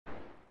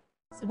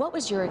So what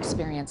was your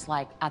experience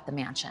like at the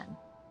mansion?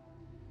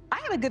 I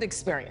had a good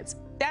experience.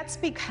 That's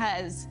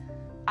because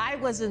I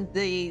wasn't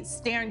the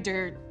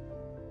standard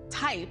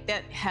type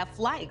that Hef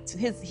liked.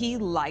 He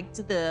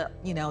liked the,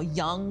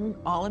 young,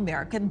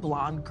 all-American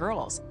blonde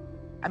girls.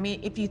 I mean,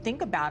 if you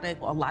think about it,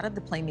 a lot of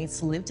the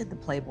playmates lived at the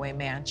Playboy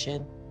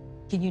Mansion.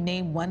 Can you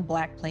name one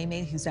Black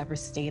playmate who's ever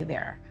stayed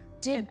there?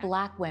 Did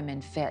Black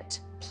women fit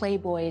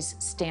Playboy's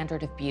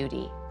standard of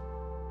beauty?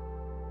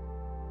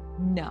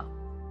 No.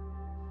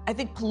 I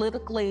think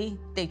politically,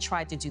 they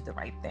tried to do the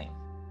right thing.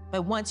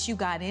 But once you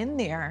got in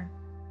there,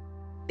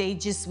 they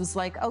just was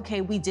like,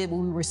 okay, we did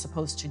what we were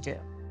supposed to do.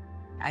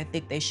 I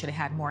think they should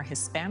have had more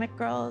Hispanic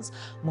girls,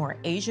 more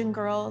Asian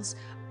girls.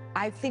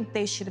 I think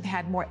they should have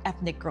had more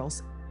ethnic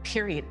girls,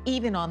 period,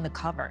 even on the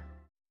cover.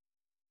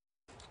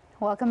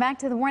 Welcome back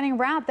to the Morning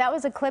Wrap. That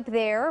was a clip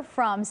there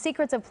from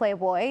Secrets of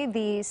Playboy.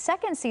 The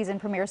second season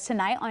premieres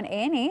tonight on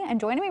A&E. And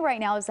joining me right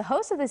now is the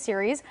host of the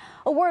series,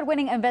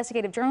 award-winning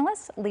investigative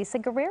journalist, Lisa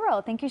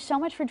Guerrero. Thank you so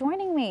much for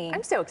joining me.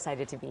 I'm so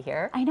excited to be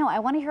here. I know. I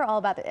want to hear all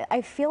about it.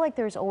 I feel like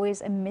there's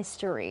always a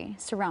mystery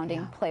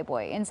surrounding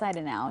Playboy, inside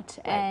and out.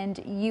 Right.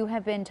 And you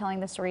have been telling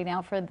the story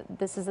now for,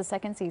 this is the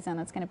second season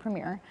that's going to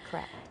premiere.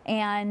 Correct.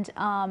 And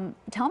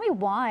tell me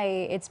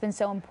why it's been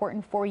so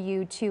important for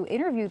you to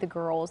interview the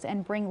girls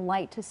and bring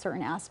light to certain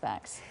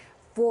aspects.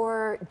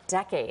 For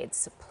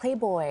decades,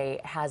 Playboy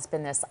has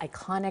been this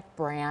iconic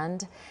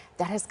brand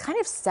that has kind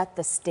of set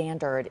the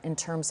standard in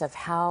terms of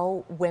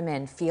how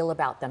women feel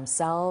about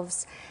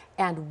themselves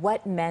and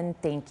what men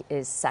think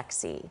is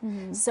sexy.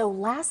 So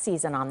last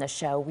season on the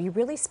show, we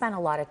really spent a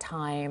lot of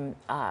time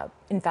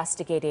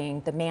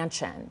investigating the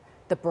mansion,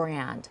 the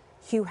brand,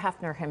 Hugh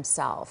Hefner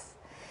himself.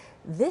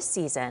 This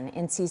season,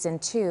 in season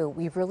 2,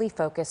 we've really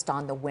focused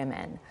on the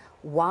women,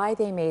 why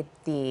they made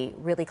the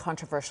really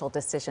controversial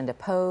decision to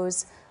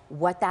pose,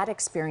 what that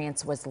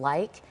experience was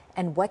like,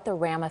 and what the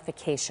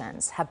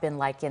ramifications have been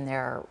like in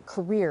their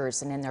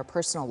careers and in their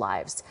personal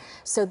lives.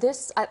 So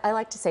this, I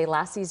like to say,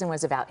 last season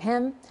was about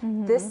him.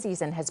 This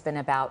season has been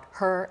about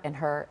her and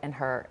her and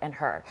her and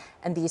her.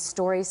 And these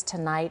stories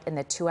tonight in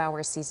the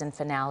 2-hour season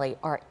finale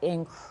are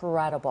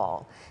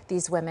incredible.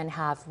 These women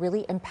have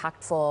really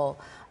impactful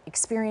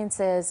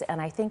experiences,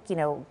 and I think,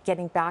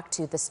 getting back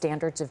to the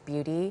standards of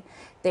beauty,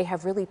 they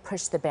have really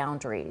pushed the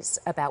boundaries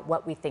about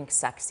what we think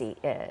sexy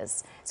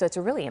is. So it's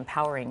a really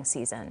empowering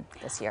season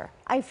this year.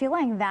 I feel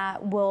like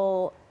that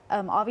will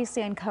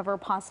obviously uncover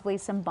possibly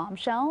some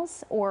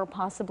bombshells or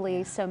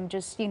possibly some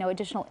just,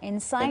 additional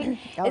insight.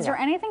 Is there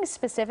anything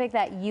specific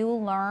that you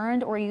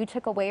learned or you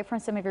took away from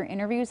some of your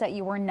interviews that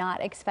you were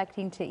not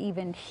expecting to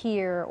even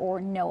hear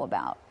or know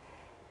about?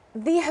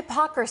 The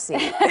hypocrisy.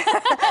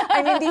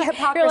 I mean, the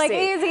hypocrisy. You're like,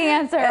 easy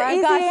answer.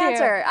 Easy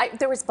answer.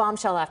 There was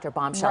bombshell after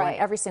bombshell in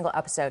every single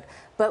episode.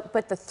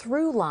 But the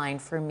through line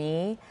for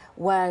me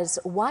was,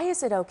 why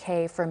is it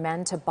okay for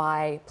men to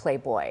buy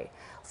Playboy,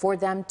 for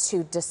them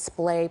to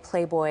display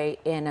Playboy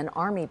in an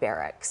army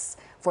barracks,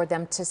 for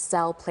them to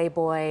sell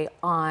Playboy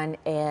on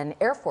an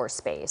Air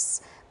Force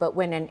base? But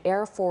when an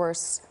Air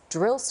Force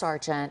drill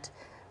sergeant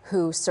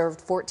who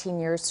served 14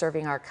 years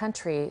serving our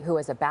country, who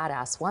was a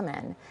badass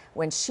woman,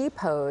 when she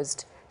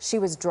posed, she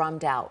was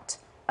drummed out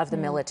of the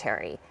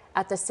military.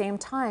 At the same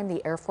time,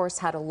 the Air Force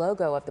had a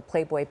logo of the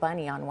Playboy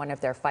bunny on one of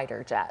their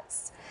fighter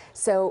jets.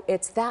 So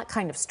it's that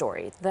kind of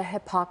story, the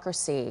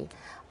hypocrisy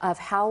of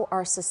how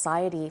our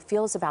society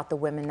feels about the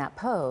women that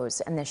pose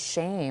and the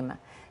shame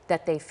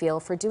that they feel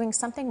for doing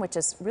something which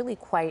is really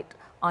quite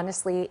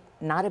honestly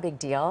not a big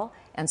deal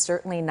and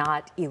certainly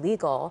not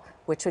illegal,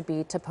 which would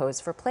be to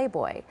pose for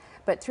Playboy.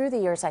 But through the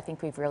years, I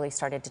think we've really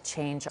started to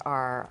change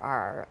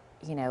our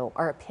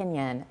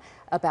opinion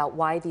about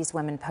why these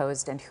women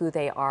posed and who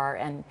they are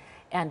and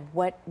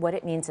what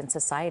it means in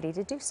society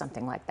to do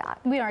something like that.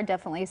 We are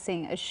definitely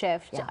seeing a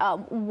shift. Yeah.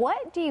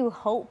 What do you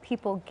hope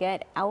people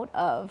get out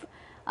of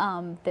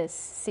this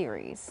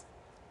series?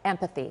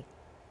 Empathy.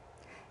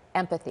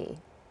 Empathy.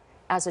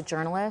 As a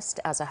journalist,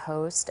 as a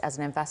host, as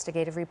an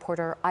investigative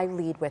reporter, I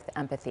lead with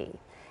empathy.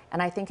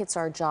 And I think it's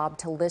our job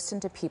to listen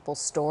to people's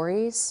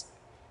stories,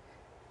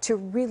 to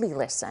really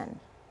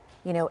listen.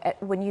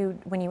 When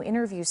you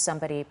interview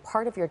somebody,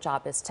 part of your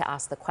job is to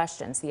ask the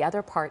questions. The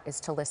other part is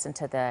to listen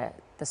to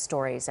the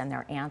stories and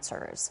their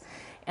answers.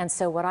 And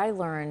so what I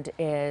learned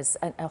is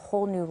a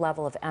whole new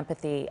level of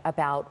empathy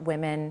about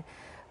women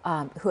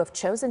who have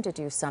chosen to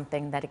do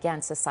something that,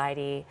 again,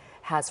 society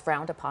has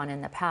frowned upon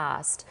in the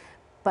past.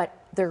 But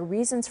their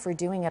reasons for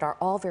doing it are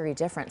all very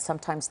different.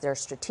 Sometimes they're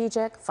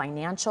strategic,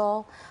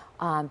 financial,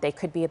 they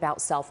could be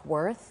about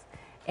self-worth.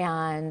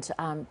 And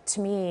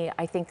to me,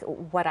 I think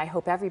what I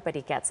hope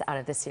everybody gets out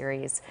of the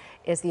series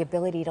is the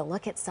ability to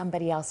look at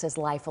somebody else's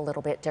life a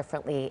little bit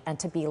differently and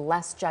to be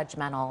less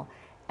judgmental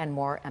and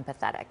more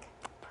empathetic.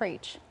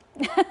 Preach.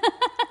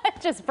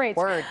 Just preach.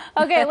 Word.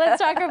 Okay,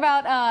 let's talk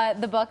about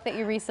the book that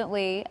you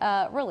recently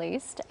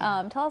released.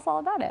 Tell us all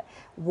about it.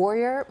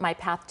 Warrior, My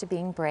Path to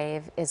Being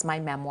Brave is my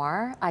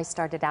memoir. I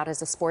started out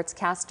as a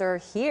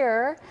sportscaster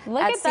here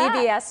at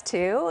CBS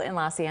 2 in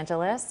Los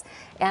Angeles,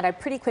 and I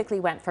pretty quickly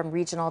went from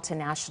regional to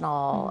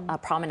national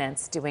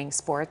prominence doing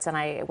sports, and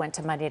I went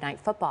to Monday Night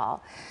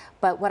Football.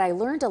 But what I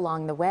learned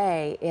along the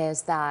way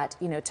is that,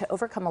 you know, to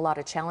overcome a lot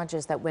of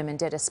challenges that women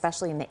did,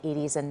 especially in the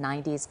 80s and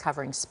 90s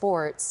covering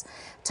sports,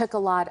 took a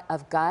lot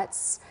of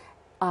guts,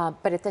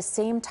 but at the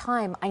same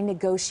time, I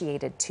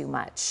negotiated too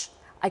much.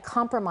 I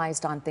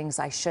compromised on things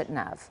I shouldn't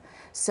have.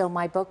 So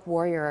my book,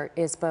 Warrior,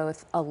 is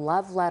both a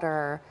love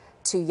letter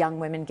to young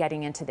women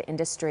getting into the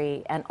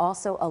industry and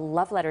also a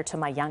love letter to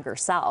my younger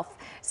self,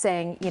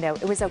 saying, you know,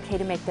 it was okay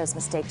to make those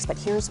mistakes, but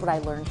here's what I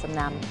learned from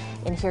them,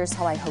 and here's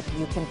how I hope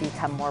you can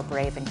become more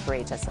brave and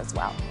courageous as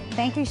well.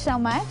 Thank you so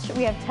much.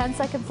 We have 10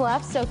 seconds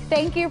left, so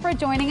thank you for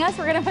joining us.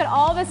 We're going to put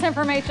all this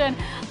information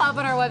up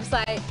on our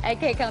website at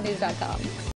kcalnews.com.